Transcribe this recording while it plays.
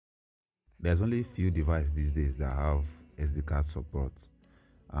There's only a few devices these days that have SD card support,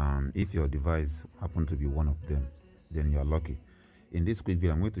 and if your device happen to be one of them, then you're lucky. In this quick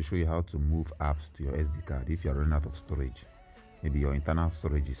video, I'm going to show you how to move apps to your SD card if you're running out of storage. Maybe your internal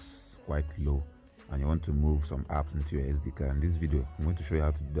storage is quite low and you want to move some apps into your SD card. In this video, I'm going to show you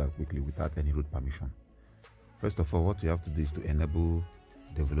how to do that quickly without any root permission. First of all, what you have to do is to enable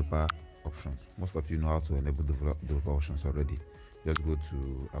developer options. Most of you know how to enable developer options already. Just go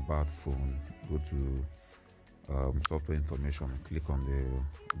to about phone, go to software information, click on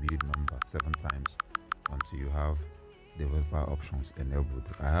the build number 7 times until you have developer options enabled.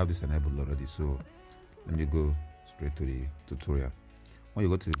 I have this enabled already, so let me go straight to the tutorial. When you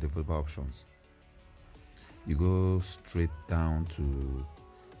go to the developer options, you go straight down to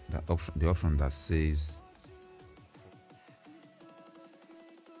the option that says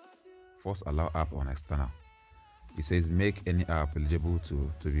force allow app on external. It says make any app eligible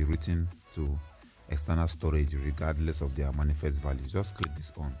to be written to external storage regardless of their manifest value. Just click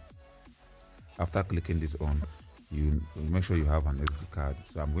this on. After clicking this on, you make sure you have an SD card.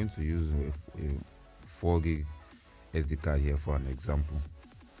 So I'm going to use a 4 gig SD card here for an example.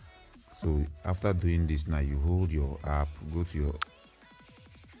 So after doing this, now you hold your app, go to your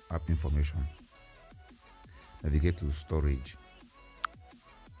app information, navigate to storage.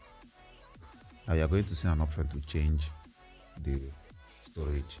 Now you're going to see an option to change the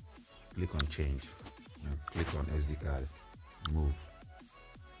storage. Click on change and click on SD card, move.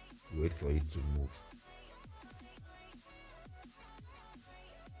 Wait for it to move.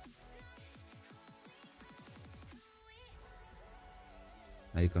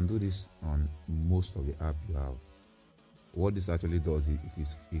 Now you can do this on most of the apps you have. What this actually does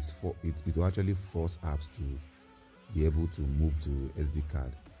is it will actually force apps to be able to move to SD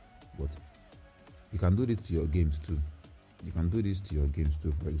card. But you can do this to your games too.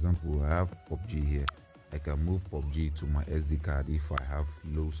 For example, I have PUBG here. I can move PUBG to my SD card if I have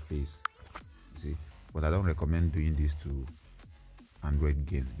low space. You see, but I don't recommend doing this to Android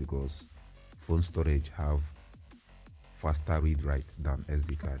games because phone storage have faster read write than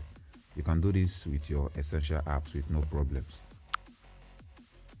SD card. You can do this with your essential apps with no problems.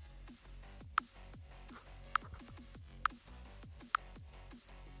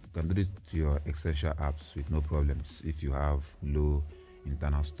 You can do this to your essential apps with no problems if you have low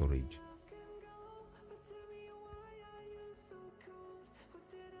internal storage.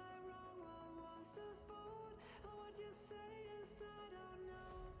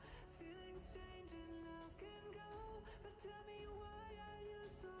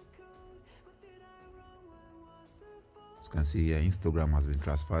 As you can see here, Instagram has been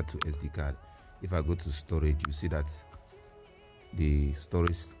transferred to SD card. If I go to storage, you see that the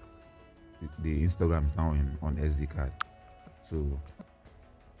Instagram is now on SD card. So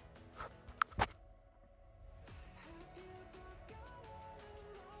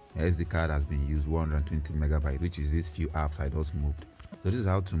the SD card has been used 120 megabytes, which is these few apps I just moved. So this is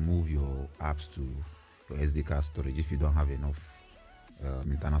how to move your apps to your SD card storage if you don't have enough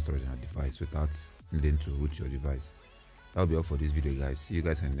internal storage on your device without needing to root your device. That'll be all for this video, guys. See you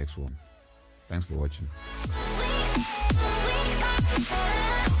guys in the next one. Thanks for watching.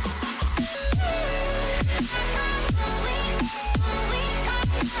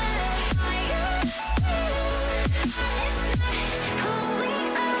 We